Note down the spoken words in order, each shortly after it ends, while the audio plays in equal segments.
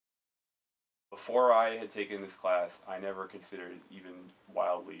Before I had taken this class, I never considered even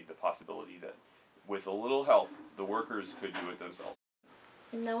wildly the possibility that with a little help, the workers could do it themselves.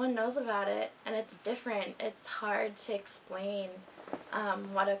 No one knows about it, and it's different. It's hard to explain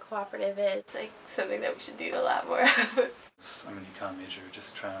what a cooperative is. It's like something that we should do a lot more of. I'm an econ major,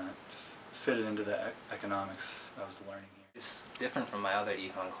 just trying to fit it into the economics I was learning here. It's different from my other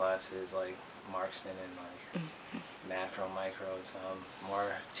econ classes like Marxman and like macro, micro. It's more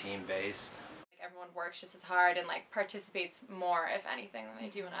team-based. Everyone works just as hard and like participates more, if anything, than they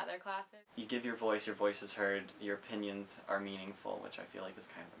do in other classes. You give your voice is heard, your opinions are meaningful, which I feel like is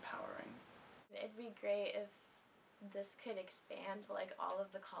kind of empowering. It'd be great if this could expand to like all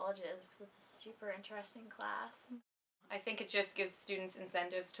of the colleges, because it's a super interesting class. I think it just gives students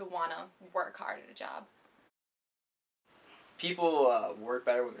incentives to want to work hard at a job. People work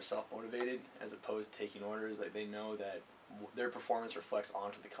better when they're self-motivated as opposed to taking orders. Like, they know that their performance reflects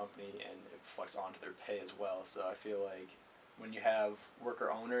onto the company and it reflects onto their pay as well. So I feel like when you have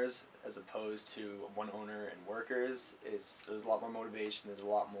worker owners as opposed to one owner and workers, there's a lot more motivation. There's a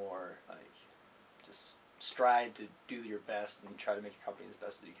lot more like just strive to do your best and try to make your company as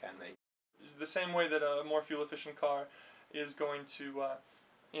best as you can make. The same way that a more fuel-efficient car is going to,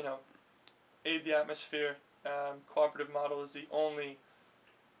 aid the atmosphere. Cooperative model is the only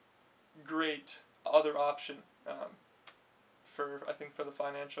great other option for the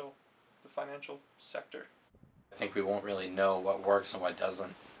financial sector. I think we won't really know what works and what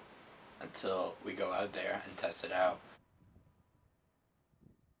doesn't until we go out there and test it out.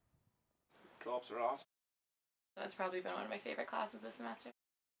 Co-ops are awesome. That's probably been one of my favorite classes this semester.